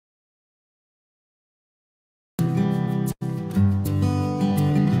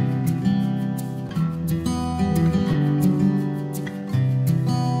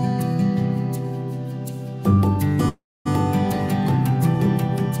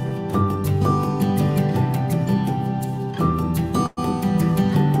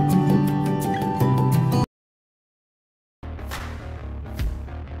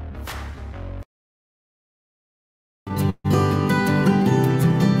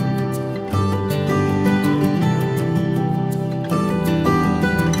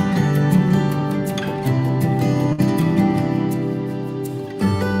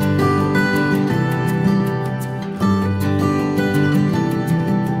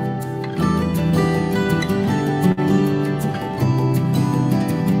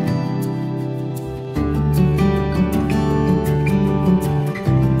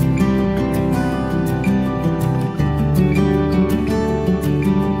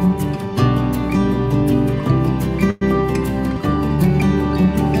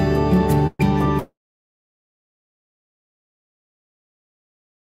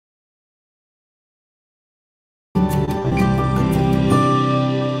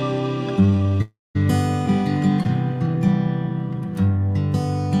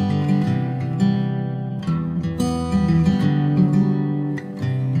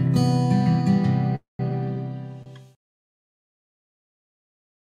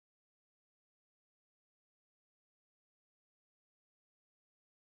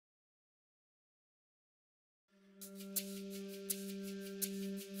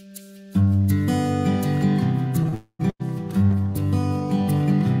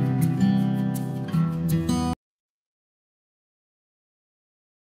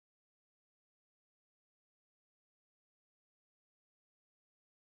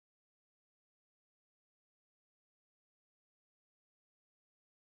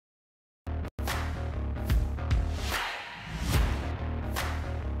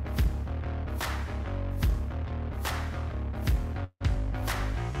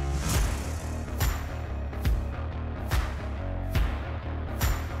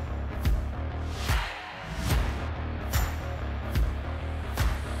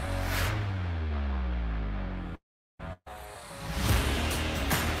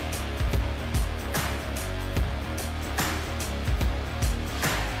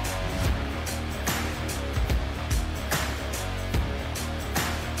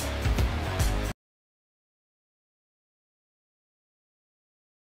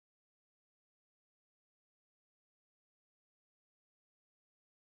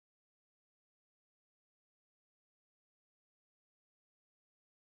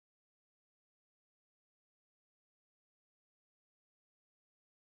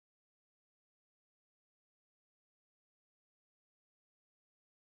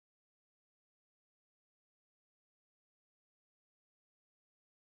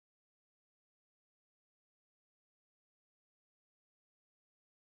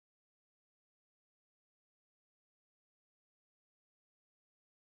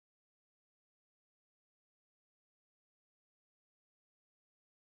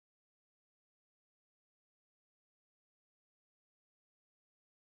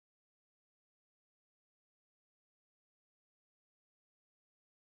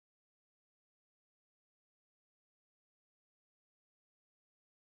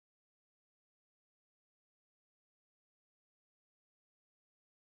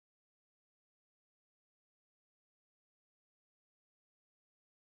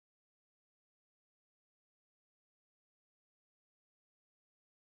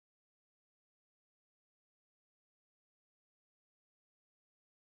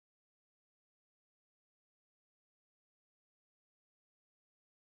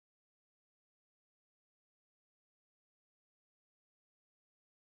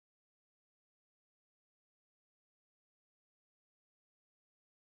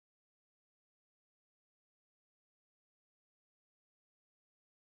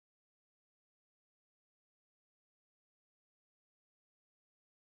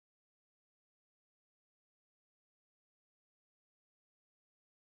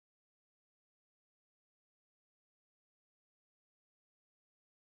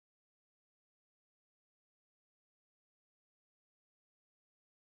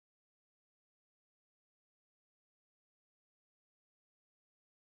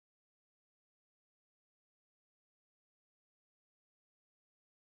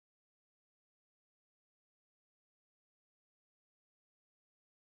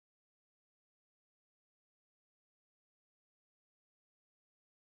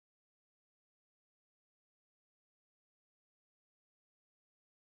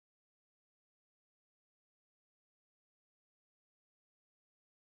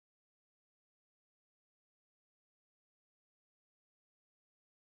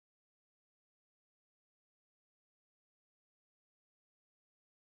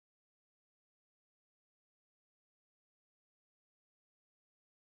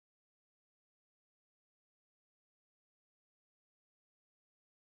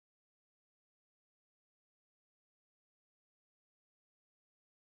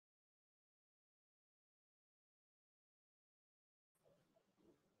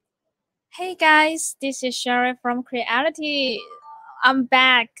Hey guys, this is Sherry from Creality. I'm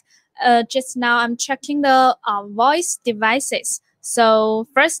back. Just now I'm checking the voice devices. So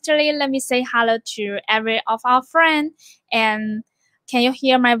firstly, let me say hello to every of our friends. And can you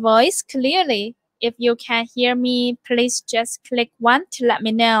hear my voice clearly? If you can hear me, please just click 1 to let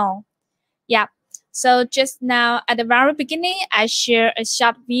me know. Yeah. So just now at the very beginning, I shared a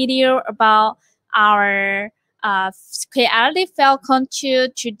short video about our Creality Falcon 2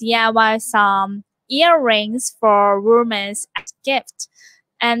 to DIY some earrings for women as gift.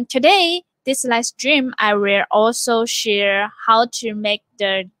 And today, this live stream, I will also share how to make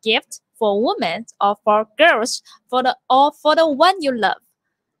the gift for women or for girls for the one you love.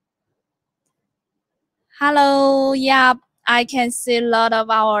 Hello, yeah, I can see a lot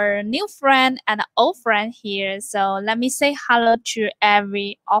of our new friend and old friend here. So let me say hello to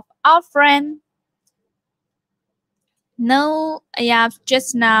every of our friend. No, yeah,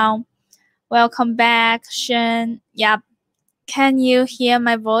 just now. Welcome back, Shen. Yeah, can you hear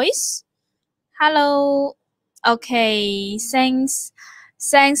my voice? Hello. Okay, thanks,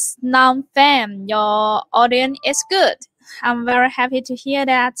 non-fan. Your audience is good. I'm very happy to hear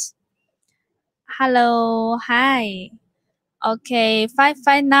that. Hello, hi. Okay,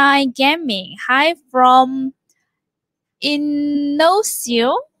 559 Gaming. Hi from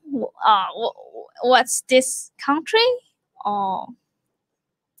Indonesia. What's this country? Oh,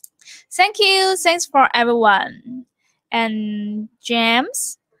 thank you. Thanks for everyone. And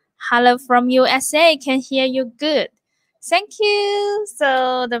James, hello from USA. Can hear you good. Thank you.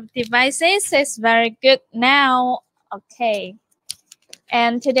 So the devices is very good now. Okay.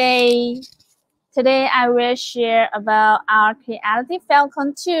 And Today I will share about our Creality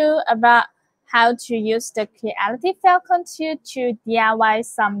Falcon 2, about how to use the Creality Falcon 2 to DIY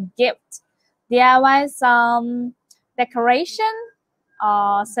some gifts, DIY some decoration,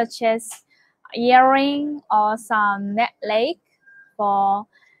 such as earring or some necklace for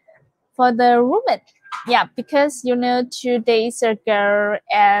the women. Yeah, because 2 days ago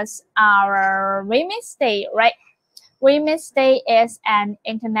is our Women's Day, right? Women's Day is an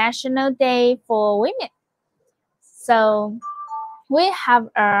international day for women. So we have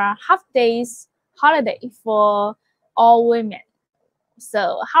a half day's holiday for all women.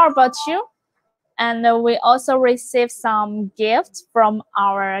 So how about you? And we also received some gifts from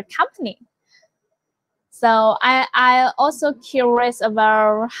our company. So I also curious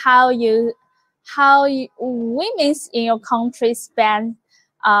about how women in your country spend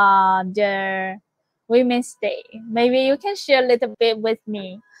the Women's Day. Maybe you can share a little bit with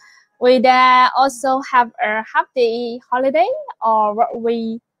me. We that also have a half day holiday, or what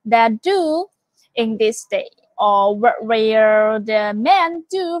we that do in this day, or what will the men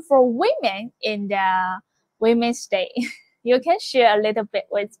do for women in the Women's Day. You can share a little bit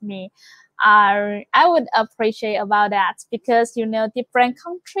with me. I would appreciate about that, because different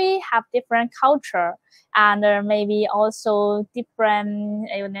country have different culture, and maybe also different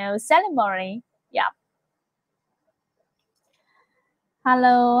ceremony. Yeah.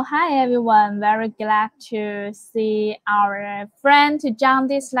 Hello, hi everyone. Very glad to see our friend to join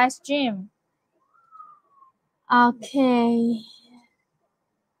this live stream. Okay.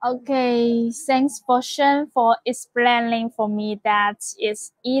 Okay, thanks for Shen for explaining for me that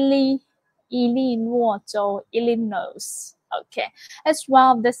it's Illinois. Okay, it's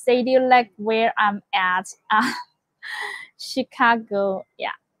one of the city like where I'm at, Chicago.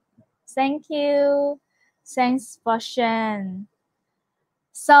 Yeah, thank you. Thanks for Shen.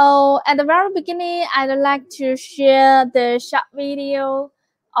 So at the very beginning, I'd like to share the short video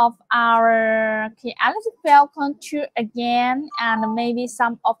of our Creality Falcon 2 again, and maybe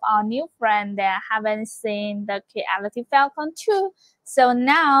some of our new friends that haven't seen the Creality Falcon 2. So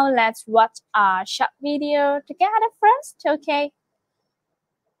now let's watch a short video together first, okay?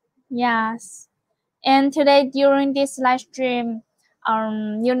 Yes. And today during this live stream,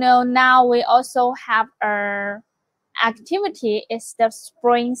 now we also have a activity is the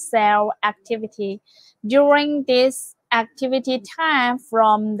spring sale activity. During this activity time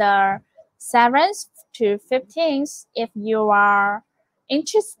from the 7th to 15th, if you are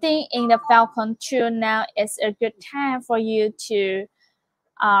interested in the Falcon 2, now is a good time for you to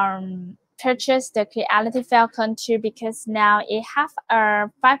purchase the Creality Falcon 2, because now it have a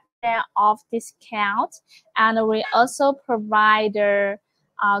 5% off discount, and we also provide the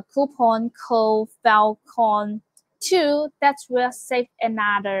coupon code Falcon2 that will save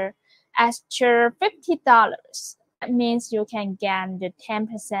another extra $50. That means you can get the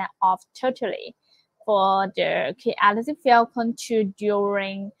 10% off totally for the Creality Falcon 2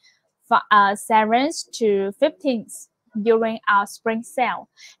 during 7th to 15th. during our spring sale.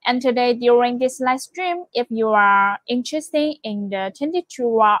 And today during this live stream, if you are interested in the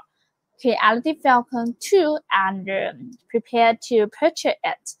 22-watt Creality Falcon 2 and prepared to purchase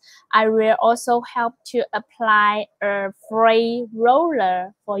it, I will also help to apply a free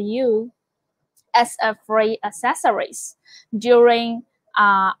roller for you as a free accessories during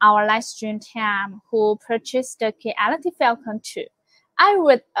our live stream time who purchased the Creality Falcon 2. I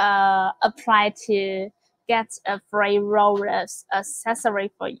would apply to get a free roller accessory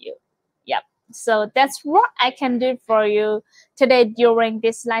for you. Yep. So that's what I can do for you today during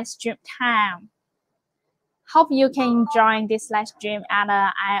this live stream time. Hope you can enjoy this live stream, and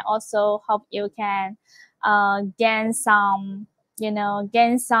I also hope you can gain some,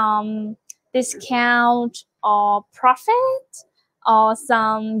 gain some discount or profit or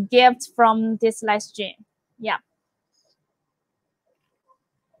some gift from this live stream. Yeah.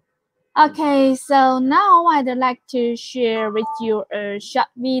 Okay, so now I'd like to share with you a short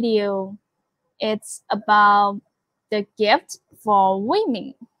video. It's about the gift for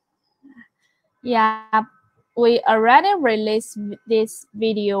women. Yeah, we already released this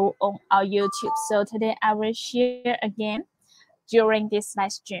video on our YouTube. So today I will share again during this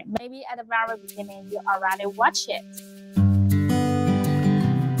live stream. Maybe at the very beginning you already watched it.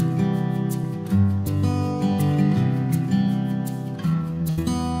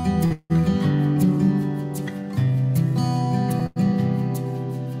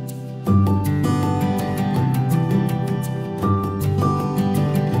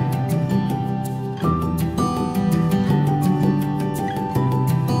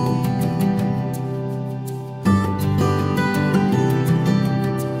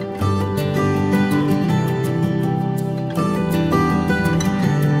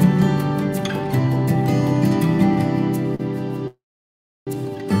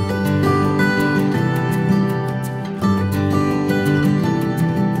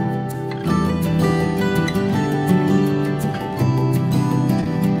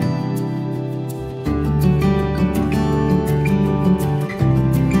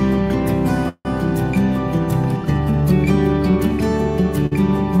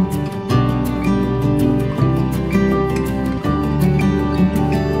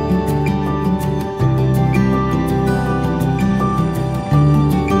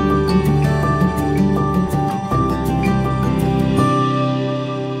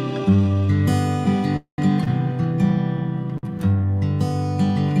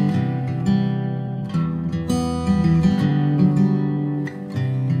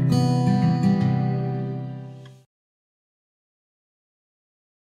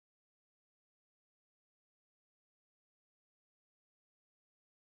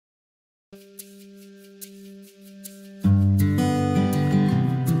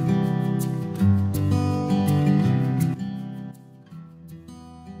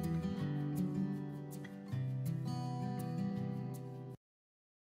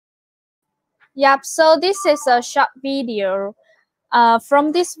 Yep, so this is a short video.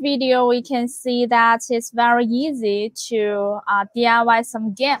 From this video, we can see that it's very easy to DIY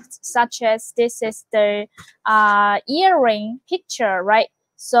some gifts, such as this is the earring picture, right?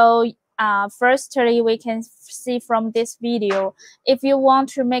 So firstly, we can see from this video, if you want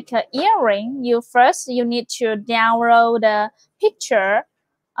to make an earring, you need to download the picture.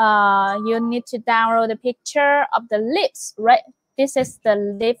 You need to download the picture of the lips, right? This is the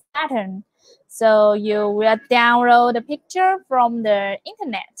lip pattern. So you will download the picture from the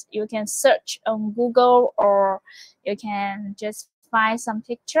internet. You can search on Google, or you can just find some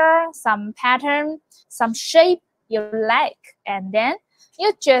picture, some pattern, some shape you like, and then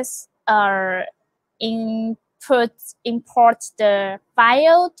you just import the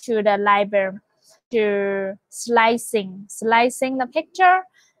file to the library to slicing the picture.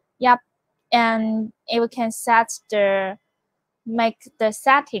 Yep, and you can make the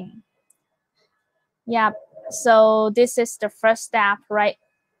setting. Yeah, so this is the first step, right?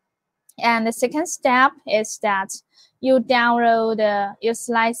 And the second step is that you you're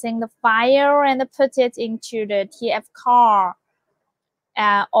slicing the file and put it into the TF card,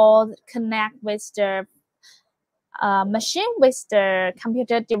 or connect with the machine with the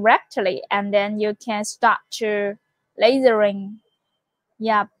computer directly, and then you can start to lasering.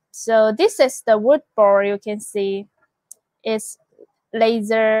 Yeah, so this is the wood board. You can see it's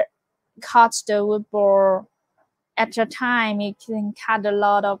laser cut the wood board. At a time, you can cut a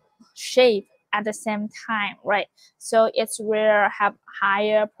lot of shape at the same time, right? So it will have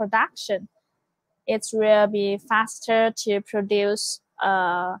higher production. It will be faster to produce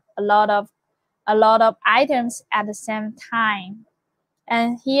a lot of items at the same time.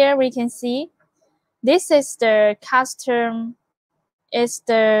 And here we can see This is the custom, is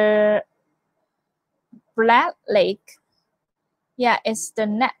the black lake. Yeah, it's the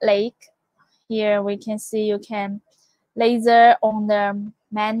net lake. Here we can see you can laser on the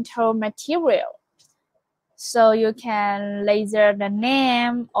mantle material. So you can laser the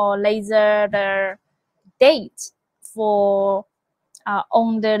name or laser the date for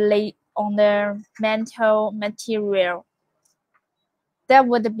on the mantle material. That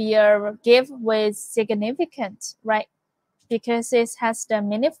would be a gift with significance, right? Because it has the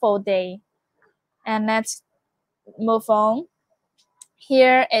meaningful day. And let's move on.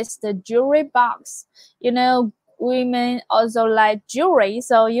 Here is the jewelry box. You know, women also like jewelry,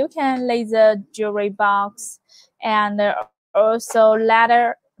 so you can laser jewelry box, and also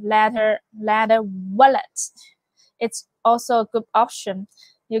leather wallet. It's also a good option.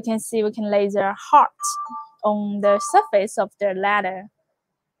 You can see we can laser heart on the surface of the leather.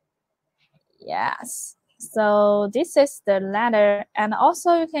 Yes. So this is the leather, and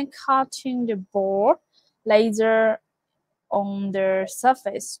also you can cut in the board laser on the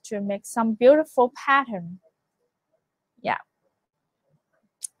surface to make some beautiful pattern. Yeah.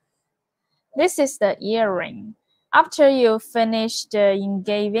 This is the earring. After you finish the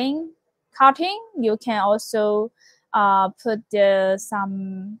engraving cutting, you can also put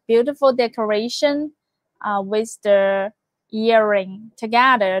some beautiful decoration with the earring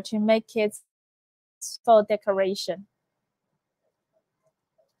together to make it full decoration.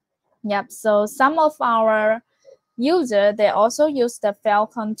 Yep, so some of our users, they also use the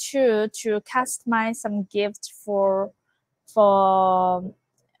Falcon2 to customize some gifts for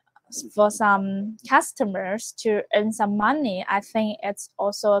some customers to earn some money. I think it's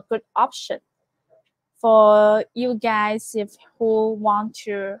also a good option for you guys if who want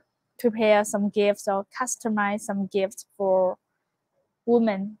to prepare some gifts or customize some gifts for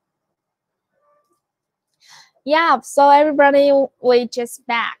women. Yeah, so everybody, we just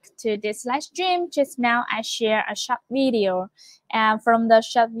back to this live stream. Just now I share a short video, and from the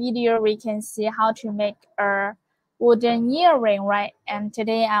short video we can see how to make a wooden earring, right? And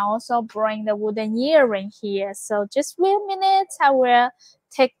today I also bring the wooden earring here. So just wait a minute, I will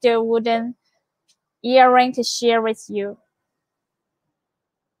take the wooden earring to share with you.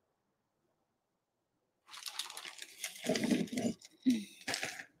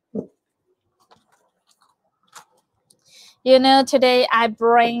 You know, today I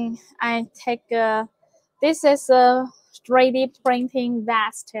take this is a 3D printing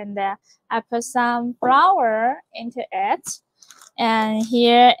vest, and I put some flower into it. And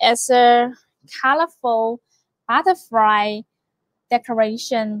here is a colorful butterfly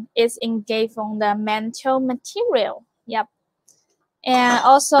decoration. It's engraved on the mantle material. Yep. And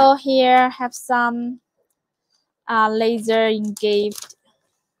also here have some laser engraved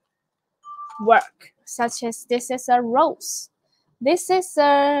work, such as this is a rose. This is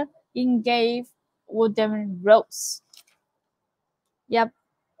a engraved wooden rose. Yep,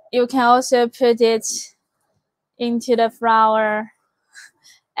 you can also put it into the flower,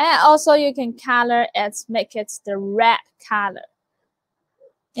 and also you can color it, make it the red color.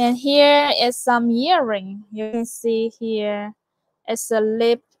 And here is some earring. You can see here it's a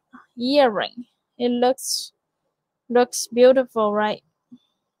lip earring. It looks beautiful, right?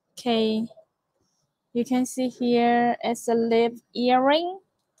 Okay, you can see here it's a lip earring,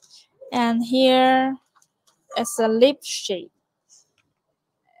 and here is a lip shape.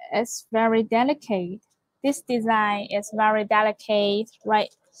 It's very delicate. This design is very delicate, right?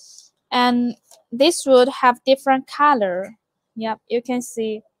 And this would have different color. Yep, you can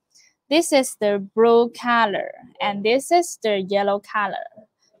see this is the blue color and this is the yellow color.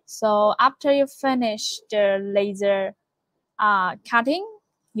 So after you finish the laser cutting,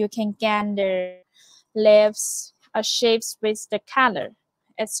 you can get the lips shapes with the color.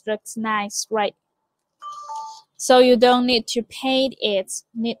 It looks nice, right? So you don't need to paint it.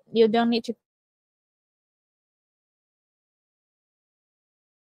 You don't need to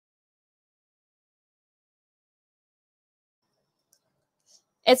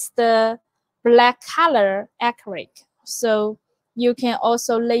it's the black color acrylic. So you can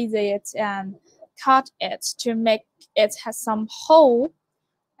also laser it and cut it to make it has some hole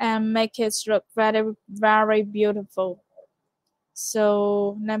and make it look very, very beautiful.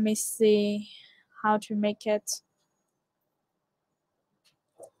 So let me see how to make it.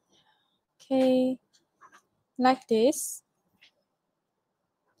 Okay, like this.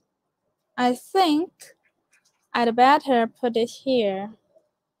 I think I'd better put it here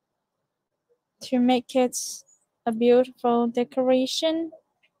to make it a beautiful decoration.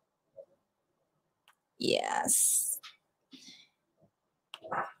 Yes.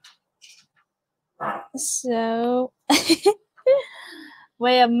 So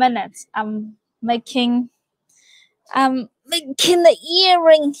wait a minute. I'm making the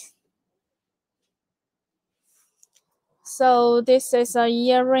earring. So this is a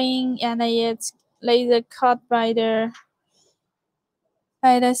earring, and it's laser cut by the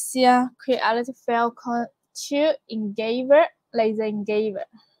Creality Falcon2 engraver, laser engraver.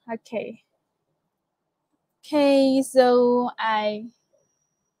 Okay. Okay, so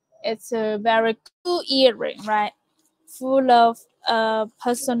it's a very cool earring, right? Full of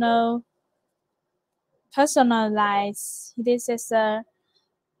personalized. This is a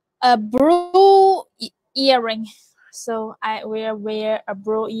blue earring, so I will wear a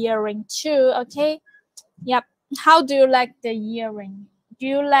blue earring too. Okay. Yep. How do you like the earring? Do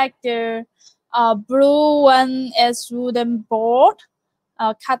you like the blue one as wooden board,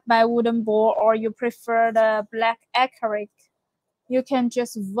 cut by wooden board, or you prefer the black acrylic? You can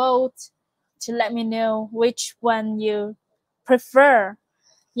just vote to let me know which one you prefer.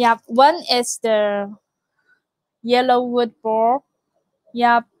 Yep. One is the yellow wood board.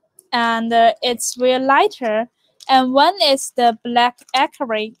 Yep. And it's real lighter. And one is the black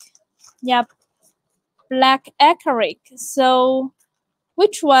acrylic. Yep. Black acrylic. So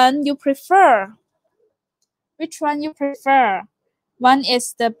which one you prefer? Which one you prefer? One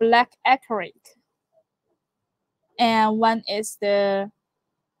is the black acrylic, and one is the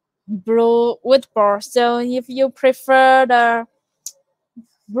blue wood board. So if you prefer the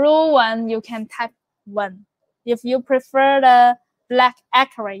blue one, you can type 1. If you prefer the black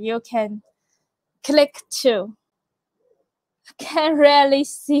acrylic, you can click 2. Can really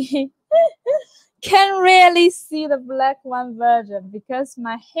see can really see the black one version because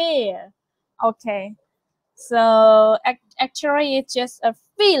my hair. Okay. So actually it's just a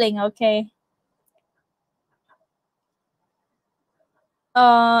feeling, okay?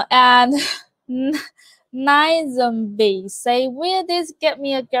 And Nine Zombies say, will this get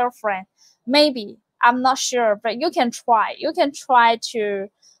me a girlfriend? Maybe. I'm not sure, but you can try. You can try to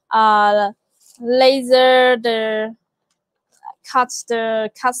laser the cut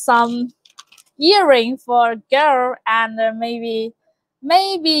some earring for a girl, and maybe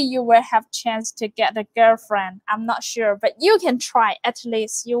you will have chance to get a girlfriend. I'm not sure, but you can try. At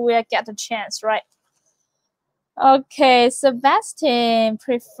least you will get a chance, right? Okay, Sebastian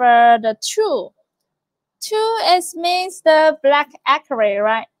prefer the 2. 2 is means the black acrylic,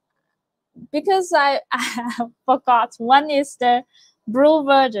 right? Because I forgot. 1 is the blue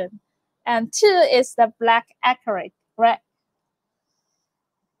version, and 2 is the black acrylic, right?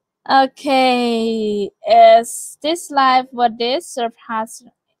 Okay, is this live for this surpass?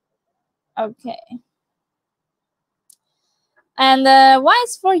 Okay. And why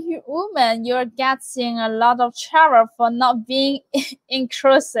is for you women you're getting a lot of trouble for not being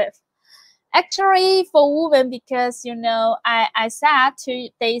inclusive? Actually, for women, because I said 2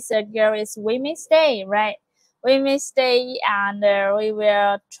 days ago is Women's Day, right? Women's Day, and we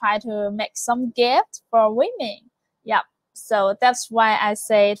will try to make some gift for women. Yep. So that's why I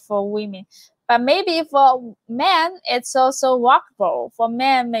say it for women. But maybe for men, it's also workable. For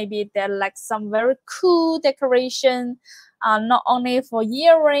men, maybe they're like some very cool decoration, not only for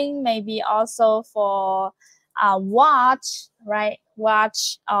earring, maybe also for watch, right?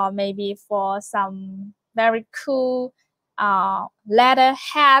 Watch, or maybe for some very cool leather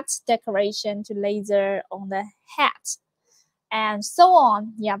hat decoration to laser on the hat, and so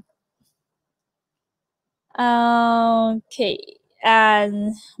on. Yep. Okay.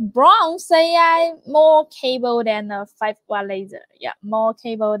 And Brown say I more cable than a 5-watt laser. Yeah, more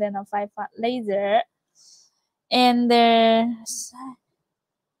cable than a 5-watt laser. And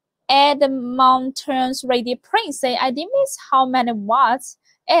at the mountains radio print say I didn't miss how many watts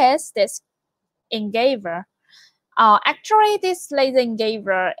is this engraver. Actually, this laser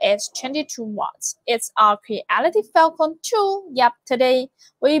engraver is 22 watts. It's our Creality Falcon2. Yep, today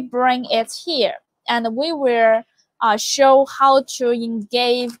we bring it here, and we will show how to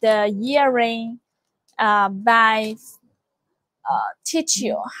engrave the earring by teach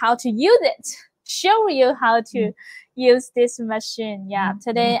you how to use it, show you how to use this machine. Yeah,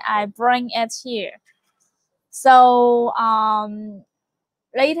 today I bring it here. So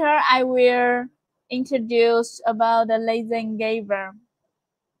later I will introduce about the laser engraver.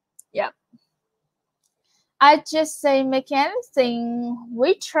 Yeah. I just say make anything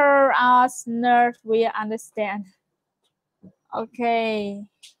whicher us nerd will understand. Okay.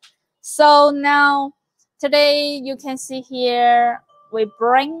 So now today you can see here we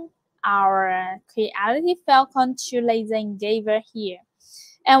bring our Creality Falcon2 laser engraver here.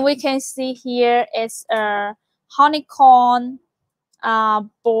 And we can see here it's a honeycomb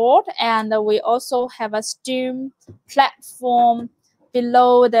board, and we also have a steam platform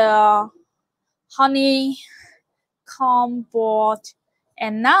below the honeycomb board.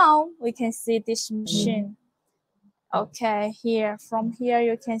 And now we can see this machine. Okay, here, from here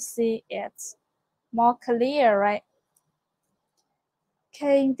you can see it's more clear, right?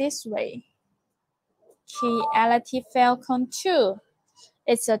 Okay, this way. Creality Falcon2.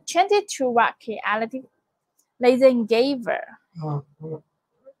 It's a 22-watt Creality laser engraver.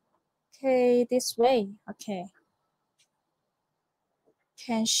 Okay, this way. Okay.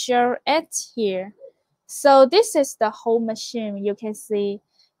 Can show it here. So this is the whole machine you can see,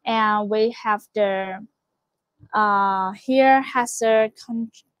 and we have the here has a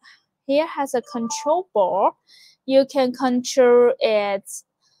control board. You can control it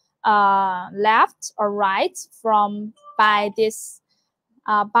left or right by this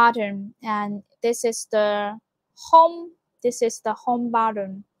button, and this is the home. This is the home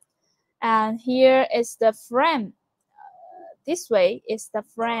button, and here is the frame. This way is the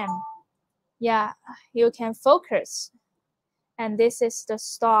frame. Yeah, you can focus, and this is the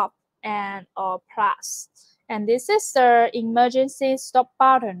stop and or plus, and this is the emergency stop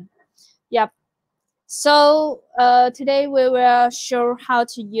button. Yep. So today we will show how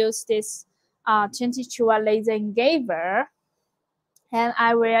to use this 22-watt laser engraver, and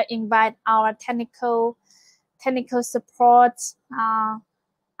I will invite our technical support,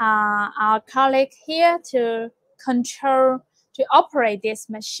 our colleague here to operate this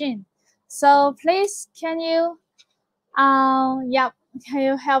machine. So please, can you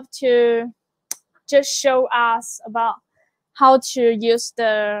help to just show us about how to use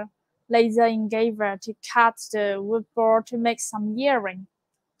the laser engraver to cut the wood board to make some earring?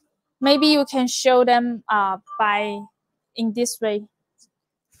 Maybe you can show them in this way.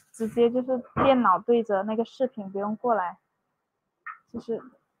 直接就是电脑对着那个视频，不用过来，就是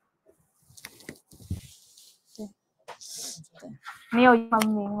对对，没有英文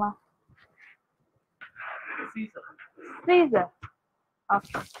名吗？Caesar.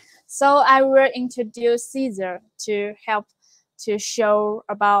 Okay. So I will introduce Caesar to help to show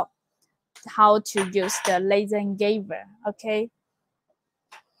about how to use the laser engraver. Okay.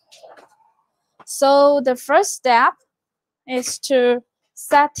 So the first step is to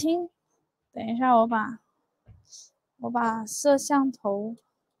setting. 等一下，我把摄像头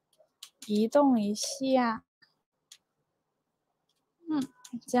移动一下。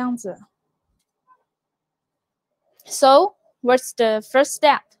这样子。So what's the first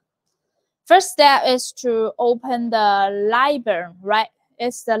step? First step is to open the Library, right?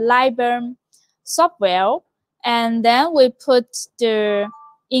 It's the Library software, and then we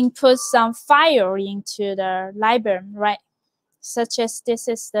input some file into the library, right? Such as this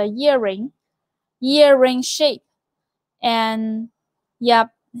is the earring shape, and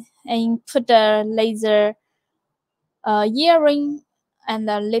yep, and put the laser earring and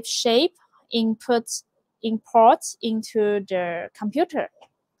the lip shape import into the computer.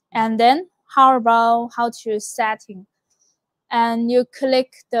 And then how about how to setting? And you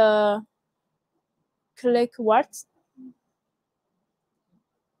click what?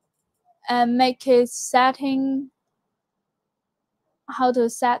 And make it setting. How to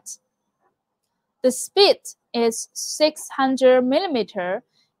set? The speed is 600 millimeter,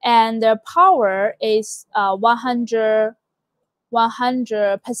 and the power is 100%,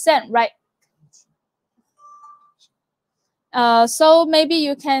 right? So maybe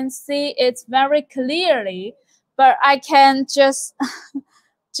you can see it very clearly, but I can just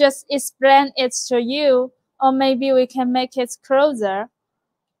explain it to you, or maybe we can make it closer.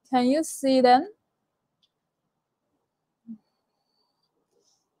 Can you see them?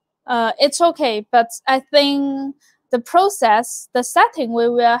 It's okay, but I think the setting, we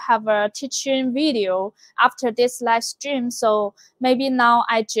will have a teaching video after this live stream. So maybe now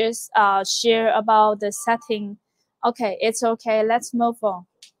I just share about the setting. Okay, it's okay. Let's move on.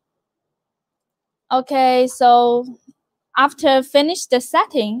 Okay, so after finish the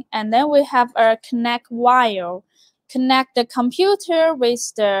setting, and then we have a connect wire. Connect the computer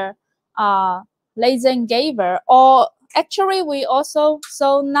with the laser engraver, or actually we also,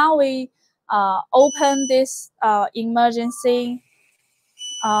 so now we open this emergency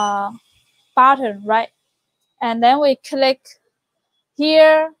button, right? And then we click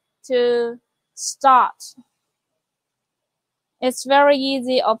here to start. It's very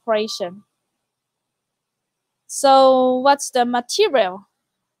easy operation. So what's the material?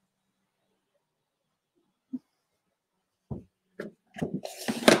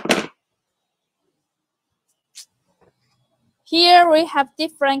 Here we have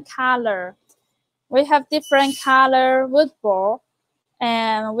different color. We have different color wood board.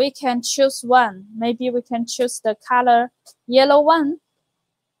 And we can choose one. Maybe we can choose the color yellow one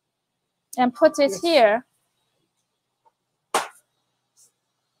and put it here.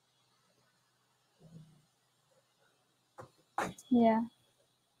 Yeah.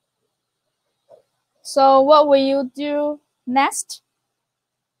 So what will you do next?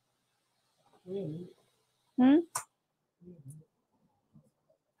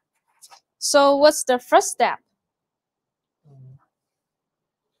 So what's the first step?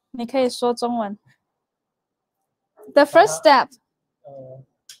 你可以说中文。The first step.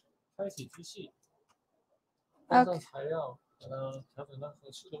 开启机器，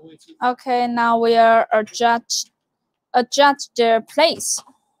 Okay, now we are adjust the place,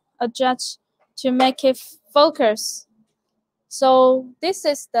 adjust to make it focus. So this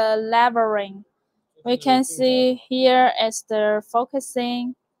is the levering. We can see here is the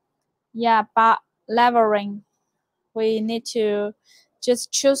focusing. Yeah, but levering. We need to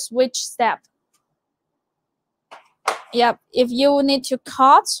just choose which step. Yep, if you need to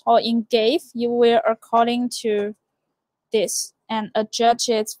cut or engage, you will according to this and adjust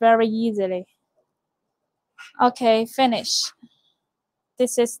it very easily. Okay, finish.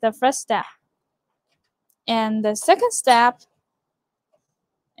 This is the first step. And the second step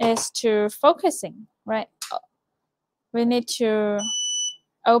is to focusing, right? We need to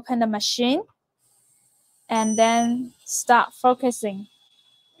open the machine and then start focusing.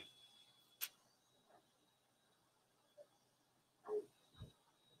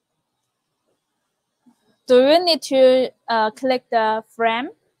 Do you need to click the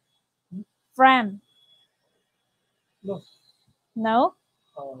frame? Frame? No. No?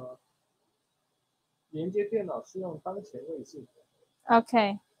 连接电脑是用当前位置。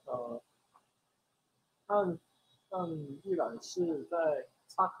 Okay. 按预览是在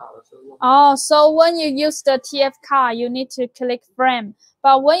插卡的时候用。 Oh, so when you use the TF card, you need to click frame.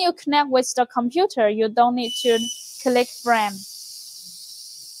 But when you connect with the computer, you don't need to click frame.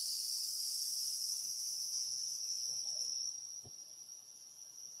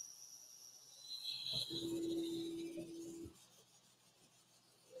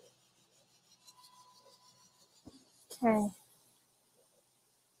 Okay.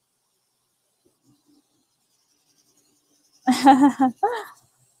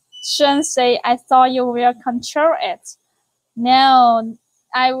 Shen say, I thought you will control it. No,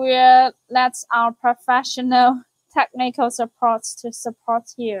 I will let our professional technical support to support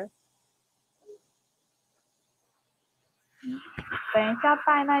here. 等一下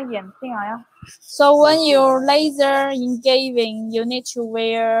戴那眼镜啊要。So when you laser engraving, you need to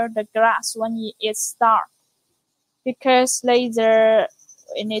wear the glass when it starts. Because laser,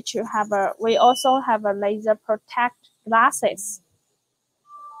 we also have a laser protect glasses.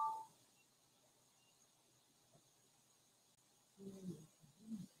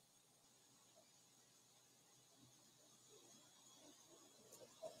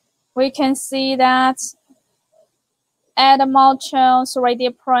 We can see that Adam Chen's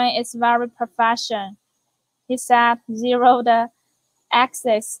 3D print is very professional. He said zero the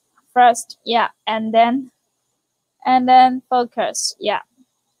axis first, yeah, and then focus, yeah.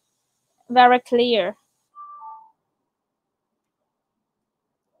 Very clear.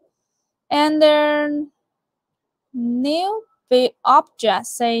 And then new big object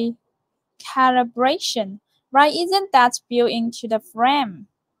say calibration. Why isn't that built into the frame?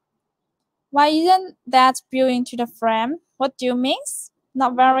 Why isn't that built into the frame? What do you mean?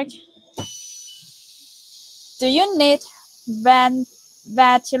 Not very. Do you need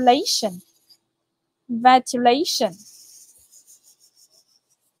ventilation? Ventilation.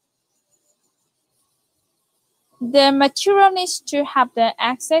 The material needs to have the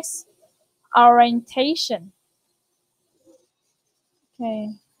axis orientation.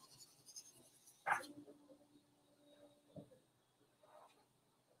 Okay.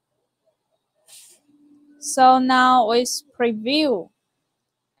 So now let's preview.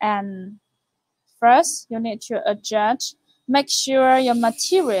 And first, you need to adjust. Make sure your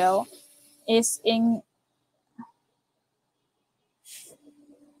material is in.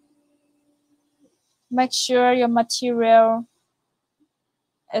 Make sure your material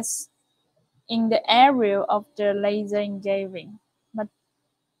is in the area of the laser engraving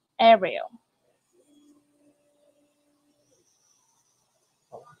area.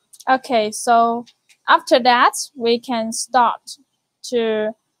 Okay, so after that, we can start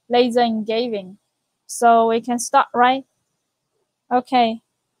to laser engraving. So we can start, right? Okay.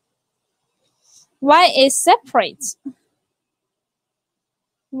 Why is separate?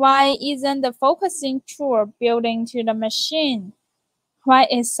 Why isn't the focusing tool built into the machine? Why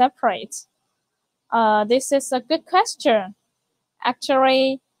is separate? This is a good question.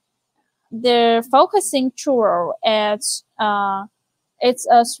 actually the focusing tool is it's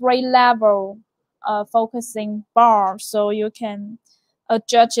a 3-level focusing bar, so you can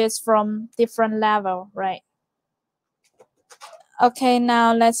adjust it from different level, right? Okay,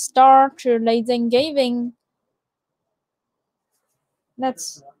 now let's start to laser engraving.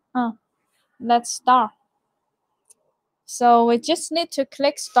 Let's start. So we just need to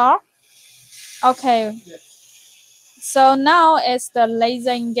click start. Okay. So now it's the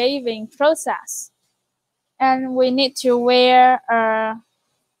laser engraving process, and we need to wear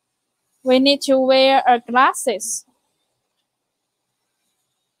glasses.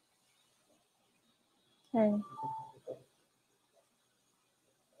 Okay.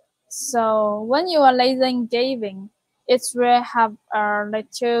 So when you are laser engraving, it will have a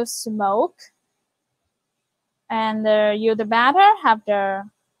little smoke, and you the better have the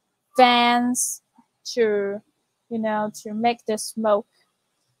fans to, to make the smoke.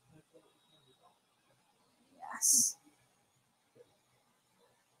 Yes.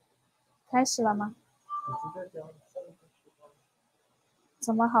 开始了吗？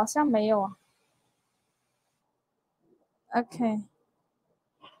怎么好像没有啊 ？Okay.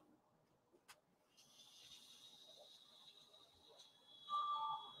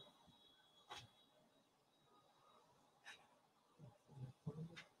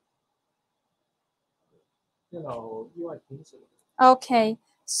 电脑意外停止了。 Okay,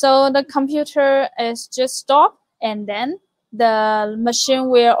 so the computer is just stop, and then the machine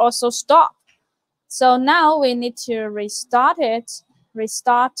will also stop. So now we need to restart the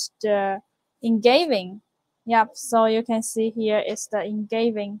engraving. Yep, so you can see here is the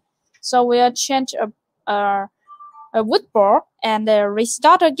engraving. So we'll change a wood board and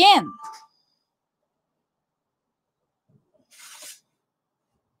restart again.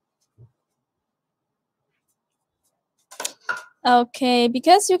 Okay,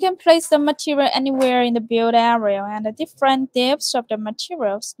 because you can place the material anywhere in the build area, and the different depths of the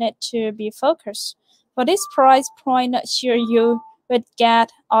materials need to be focused. For this price point, not sure you would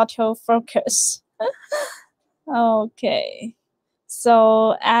get autofocus. Okay,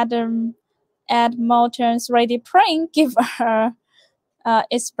 so add Moulton's ready print, give her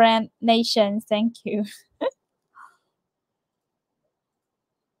explanation. Thank you.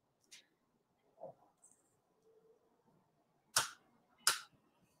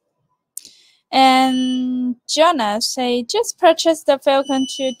 And Jonah say just purchased the Falcon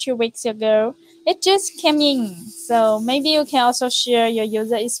 2 2 weeks ago. It just came in, so maybe you can also share your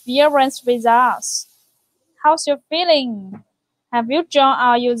user experience with us. How's your feeling? Have you joined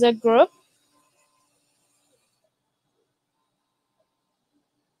our user group?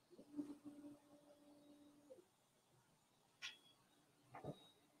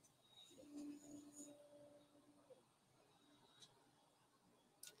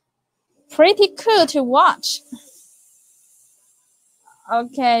 Pretty cool to watch.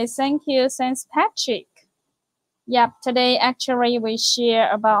 Okay, thank you. Thanks, Patrick. Yep, today actually we share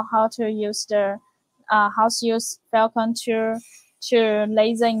about how to use Falcon 2 to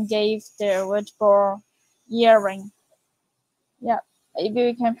laser engrave the woodboard earring. Yep, maybe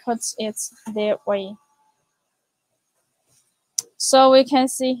we can put it that way. So we can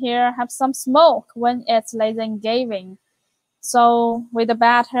see here have some smoke when it's laser engraving. So with the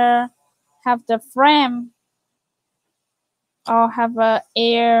better have the frame or have a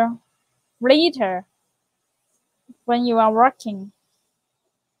air bleeder when you are working.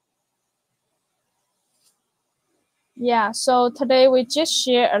 Yeah, so today we just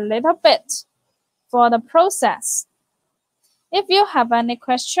share a little bit for the process. If you have any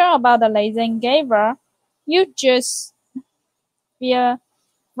question about the laser engraver, you just feel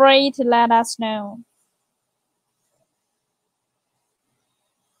free to let us know.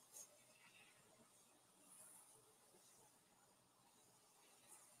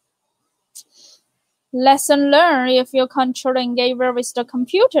 Lesson learned: if you control the engraver with the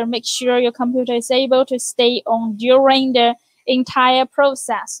computer, make sure your computer is able to stay on during the entire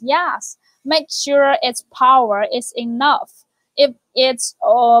process. Yes, make sure its power is enough. If it's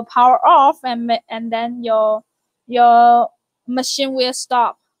power off, and then your machine will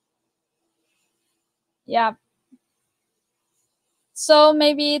stop. Yeah. So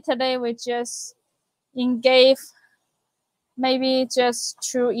maybe today we just engrave maybe just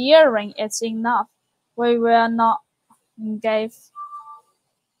 2 earring. It's enough. We will not engrave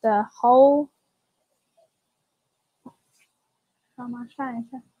the whole. 帮忙算一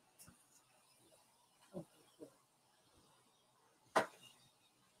下。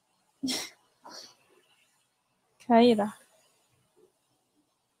可以的。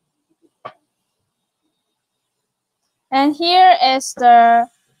And here is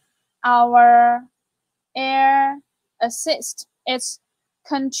our air assist. It's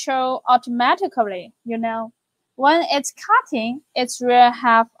controlled automatically, you know. When it's cutting, it will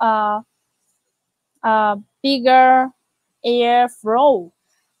have a bigger air flow.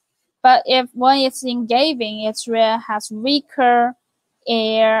 But when it's engraving, it will has weaker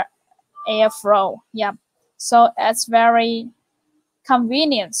air flow. Yep. So it's very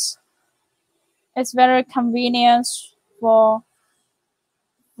convenient. It's very convenient for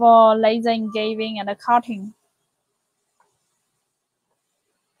laser engraving and cutting.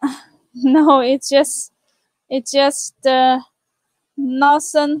 No, it's just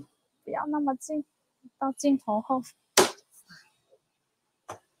nothing. 不要那么近，到镜头后。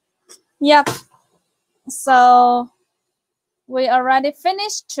Yep. So we already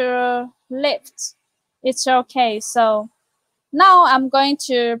finished to lift. It's okay. So now I'm going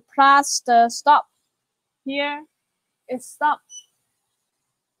to press the stop. Here it's stop.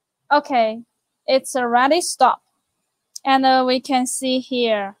 Okay, it's already stopped. And we can see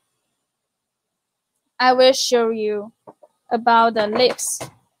here. I will show you about the lips.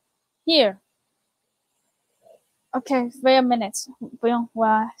 Here. Okay, wait a minute. 不用，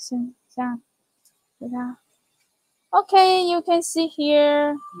我先这样，等下。Okay, you can see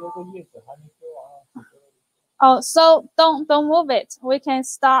here. Oh, so don't move it. We can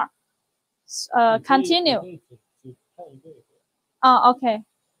start. Continue. Oh, okay.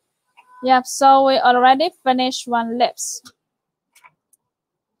 Yep. So we already finished one lips.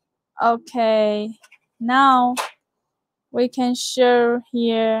 Okay. Now we can show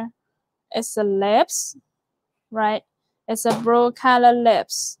here. It's a lips, right? It's a blue color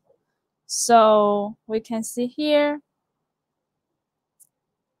lips. So we can see here.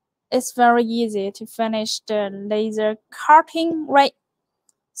 It's very easy to finish the laser cutting, right?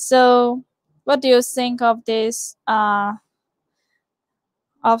 So what do you think of this?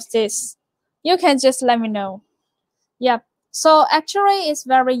 You can just let me know. Yep. So actually it's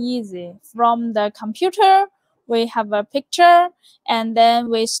very easy. From the computer, we have a picture and then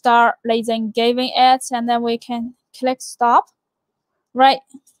we start laser engraving it and then we can click stop, right?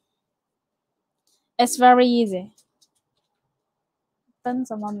 It's very easy. 灯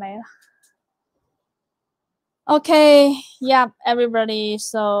怎么没了? Okay, yeah, everybody.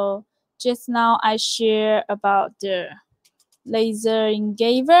 So just now I share about the laser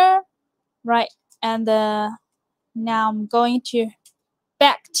engraver, right? And now I'm going to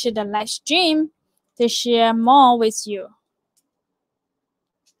back to the live stream to share more with you.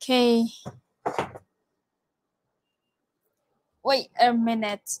 Okay. Wait a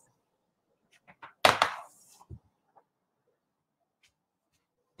minute.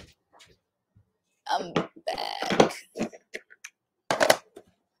 I'm back.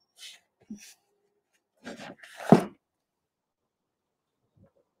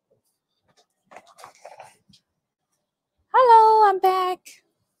 Hello, I'm back.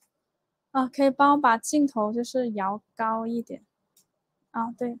 可以帮我把镜头就是摇高一点。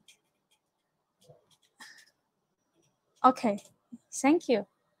对。Okay, thank you.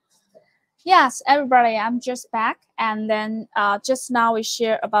 Yes, everybody, I'm just back. And then just now we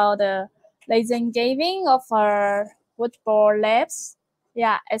share about the laser engraving of our woodboard labs.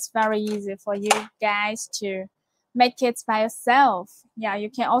 Yeah, it's very easy for you guys to make it by yourself. Yeah, you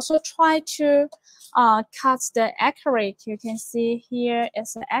can also try to cut the acrylic. You can see here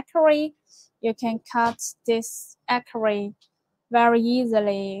is an acrylic. You can cut this acrylic very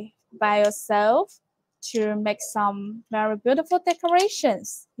easily by yourself to make some very beautiful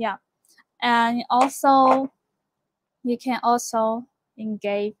decorations. Yeah. And also, you can also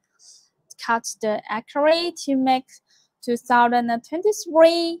cut the acrylic to make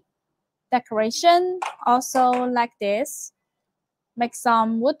 2023 decoration. Also like this, make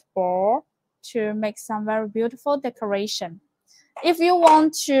some wood board to make some very beautiful decoration. If you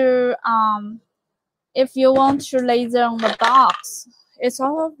want to laser on the box, it's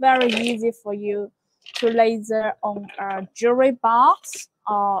also very easy for you to laser on a jewelry box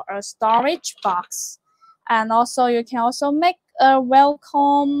or a storage box. And also you can also make a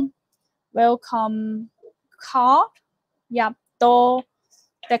welcome card, yeah, door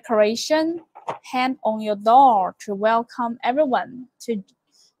decoration, hang on your door to welcome everyone to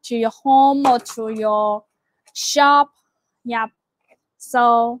your home or to your shop. Yeah,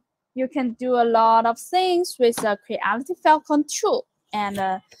 so you can do a lot of things with the Creality Falcon2.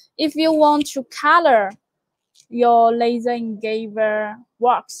 And if you want to color your laser engraver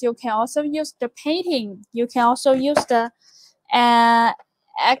works, you can also use the painting. You can also use the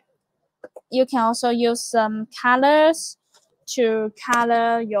you can also use some colors to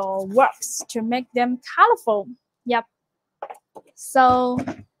color your works to make them colorful. Yep. So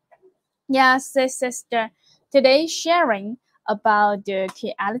yes, this is the today sharing about the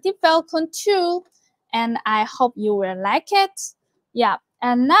Creality Falcon2, and I hope you will like it. Yeah,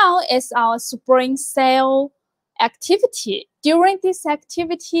 and now is our spring sale activity. During this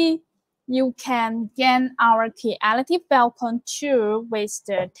activity, you can gain our Creality Falcon2 with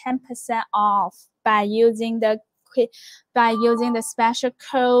the 10% off by using the special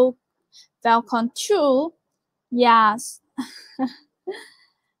code Falcon2. Yes.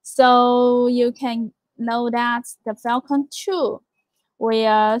 So you can know that the Falcon2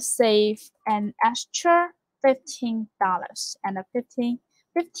 will save an extra $15 and a 50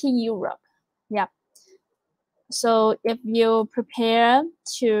 euro. Yep. So if you prepare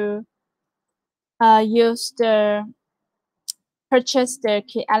to purchase the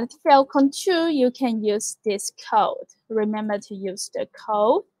Creality Falcon2, you can use this code. Remember to use the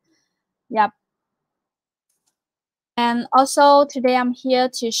code. Yep. And also today I'm here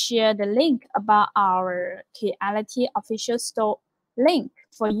to share the link about our Creality official store link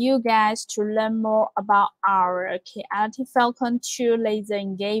for you guys to learn more about our Creality Falcon2 laser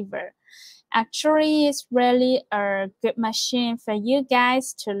engraver. Actually, it's really a good machine for you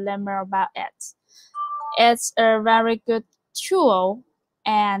guys to learn more about it. It's a very good tool,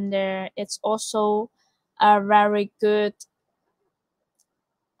 and it's also a very good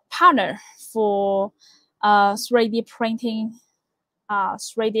partner for 3D printing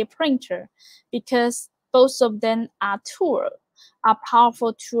 3D printer, because both of them are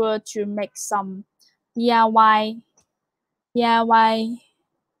powerful tool to make some DIY. Yep.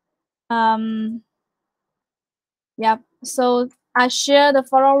 So I share the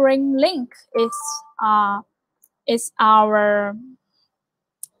following link. It's our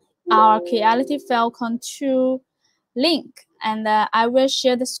Creality Falcon2 link, and I will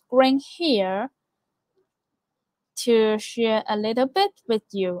share the screen here to share a little bit with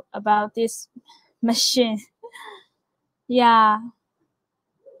you about this machine. Yeah.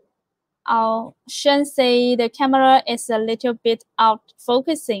 Shen say the camera is a little bit out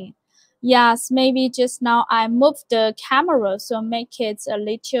focusing. Yes, maybe just now I moved the camera so make it a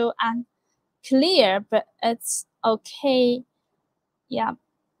little unclear, but it's okay. Yeah.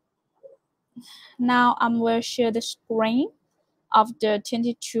 Now I will share the screen of the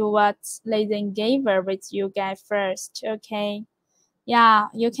 22 watts laser engraver with you guys first. Okay. Yeah,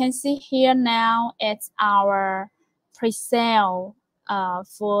 you can see here now it's our pre-sale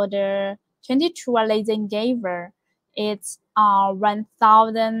for the 22 laser engraver. It's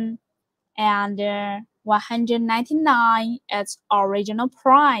 1,199 its original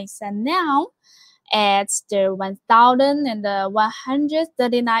price, and now it's the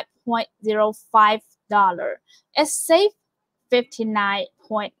 $1,139.05. It's saved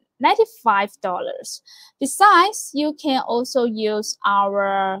 $59.95. Besides, you can also use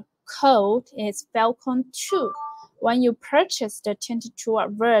our code, it's Falcon2. When you purchase the 22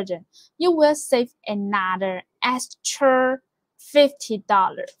 version, you will save another extra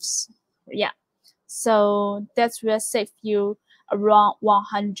 $50. Yeah, so that will save you around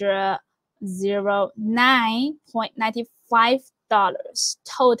 $109.95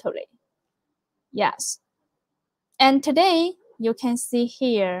 totally. Yes. And today you can see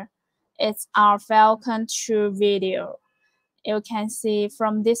here it's our Falcon2 video. You can see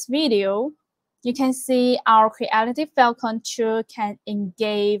from this video, you can see our Creality Falcon2 can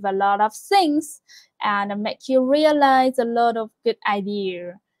engage a lot of things and make you realize a lot of good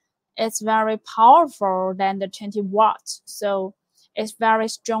idea. It's very powerful than the 20 watts, so it's very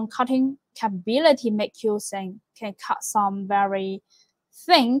strong cutting capability, make you can cut some very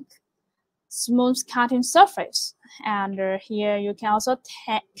thin smooth cutting surface. And here you can also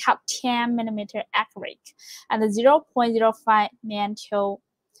cut 10 millimeter acrylic and 0.05 mantle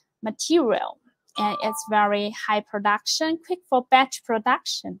material, and it's very high production, quick for batch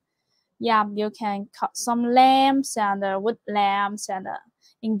production. Yeah, you can cut some lamps and wood lamps and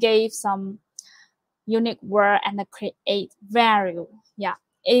engage some unique work and create value. Yeah,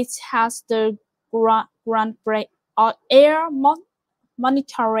 it has the ground break air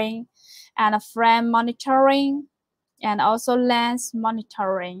monitoring and a frame monitoring and also lens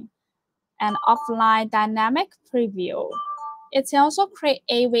monitoring and offline dynamic preview. It's also create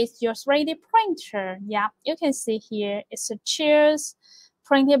with your 3D printer. Yeah, you can see here it's a chairs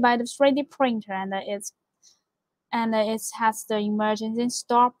printed by the 3D printer, and it has the emergency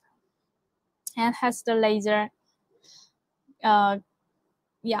stop and has the laser.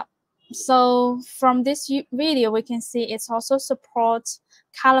 Yeah. So from this video, we can see it also supports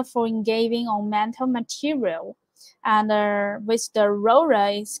colorful engraving on metal material, and with the roller,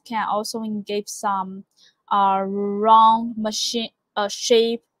 it can also engrave some round machine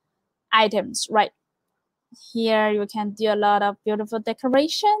shape items, right? Here you can do a lot of beautiful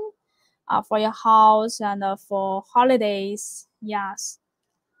decoration for your house and for holidays. Yes.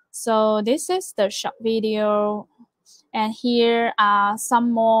 So this is the short video, and here are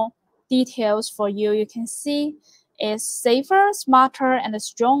some more details for you. You can see it's safer, smarter, and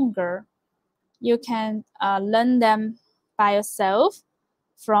stronger. You can learn them by yourself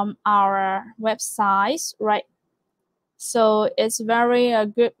from our websites, right? So it's very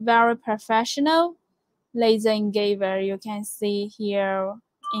good, very professional laser engraver. You can see here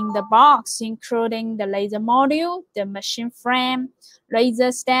in the box, including the laser module, the machine frame,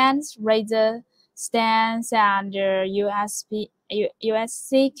 laser stands, and USB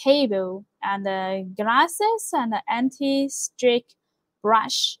cable, and the glasses, and the anti-streak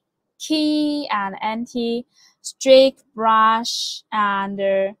brush, key, and anti-streak brush, and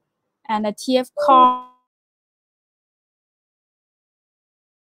the TF card.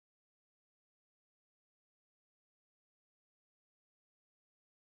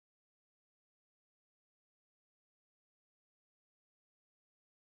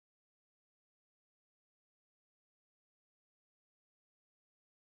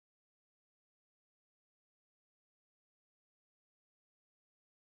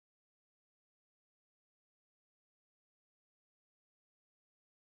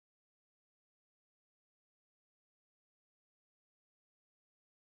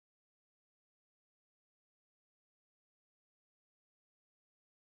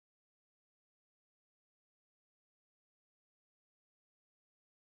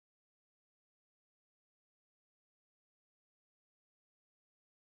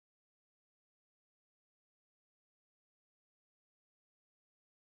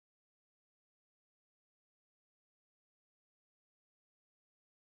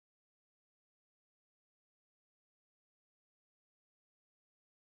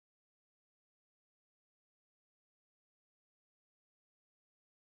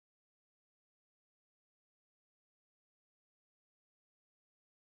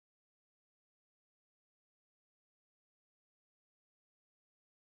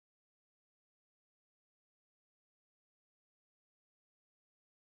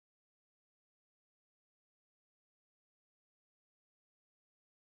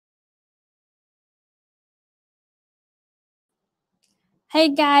 Hey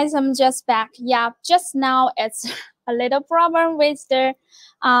guys, I'm just back. Yeah, just now it's a little problem with the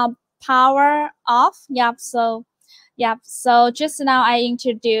power off. So just now I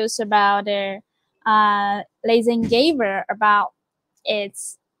introduced about the laser engraver, about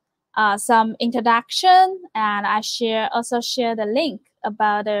its some introduction, and I also share the link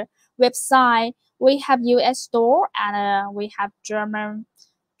about the website. We have US store, and we have German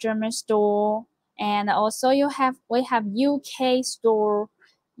store, and also we have UK store,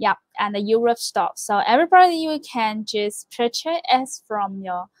 yep, and the Europe store. So everybody, you can just purchase it from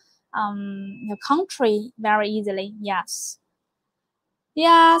your country very easily. Yes.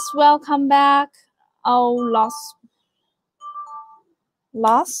 Yes, welcome back. Oh,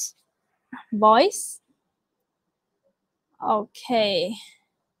 lost voice. Okay.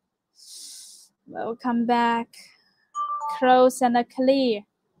 Welcome back. Close and clear.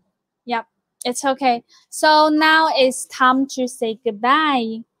 Yep, it's okay. So now it's time to say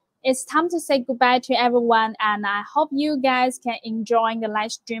goodbye. It's time to say goodbye to everyone, and I hope you guys can enjoy the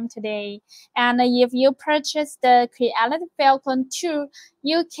live stream today. And if you purchase the Creality Falcon 2,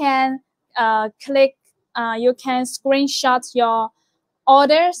 you can you can screenshot your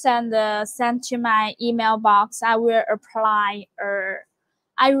orders and send to my email box. I will apply a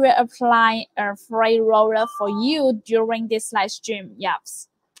free roller for you during this live stream. Yes.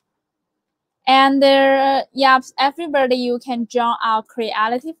 And yes, everybody, you can join our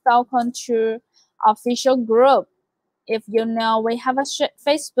Creality Falcon 2 official group. If you know, we have a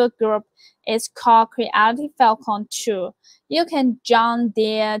Facebook group. It's called Creality Falcon 2. You can join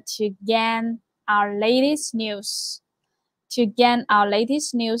there to gain our latest news.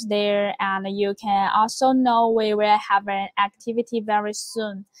 There, and you can also know we will have an activity very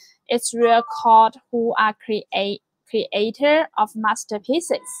soon. It's real called Who Are Creator of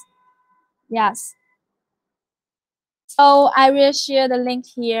Masterpieces. Yes. So I will share the link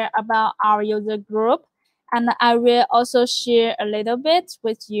here about our user group, and I will also share a little bit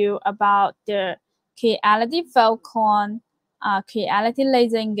with you about the Creality Falcon, Creality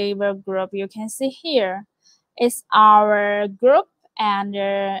Laser Engraver group. You can see here, it's our group, and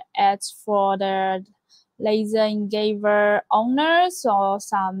it's for the laser engraver owners or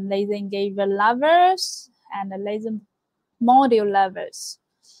some laser engraver lovers and the laser module lovers.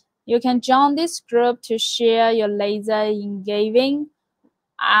 You can join this group to share your laser engraving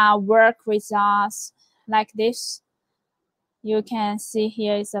work with us like this. You can see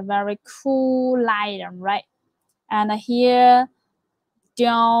here is a very cool item, right? And here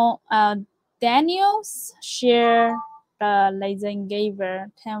Daniels share the laser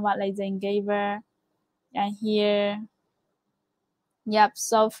engraver, 10-watt laser engraver. And here, yep,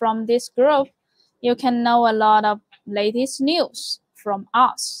 so from this group, you can know a lot of latest news from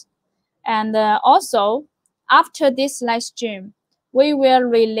us. And also, after this live stream, we will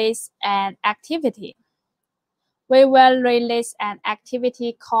release an activity. We will release an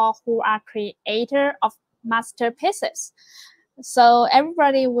activity called Who Are Creator of Masterpieces. So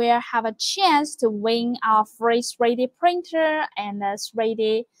everybody will have a chance to win our free 3D printer and a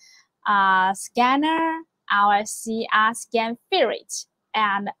 3D scanner, our CR scan ferret,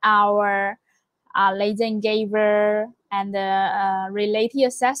 and our laser engraver and related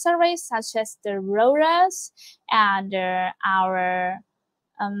accessories such as the rollers and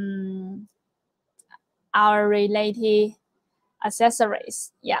our related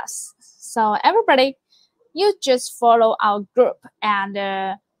accessories. Yes. So everybody, you just follow our group and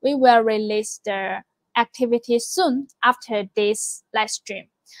we will release the activity soon after this live stream.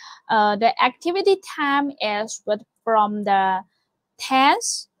 The activity time is from the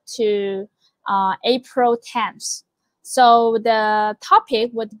 10th to April 10th. So the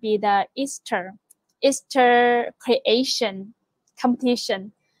topic would be the Easter creation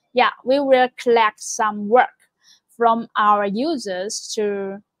competition. Yeah, we will collect some work from our users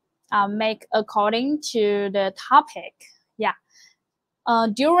to make according to the topic. Yeah.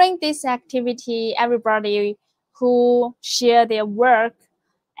 During this activity, everybody who share their work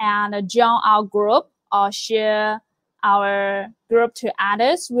and join our group or share our group to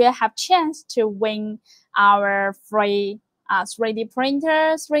others will have chance to win our free 3D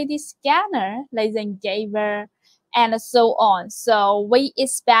printer, 3D scanner, laser engraver, and so on. So we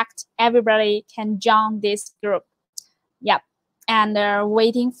expect everybody can join this group. Yep. And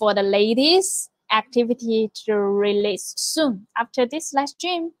waiting for the latest activity to release soon after this live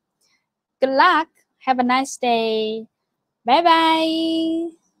stream. Good luck. Have a nice day. Bye bye.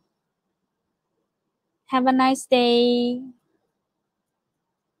 Have a nice day.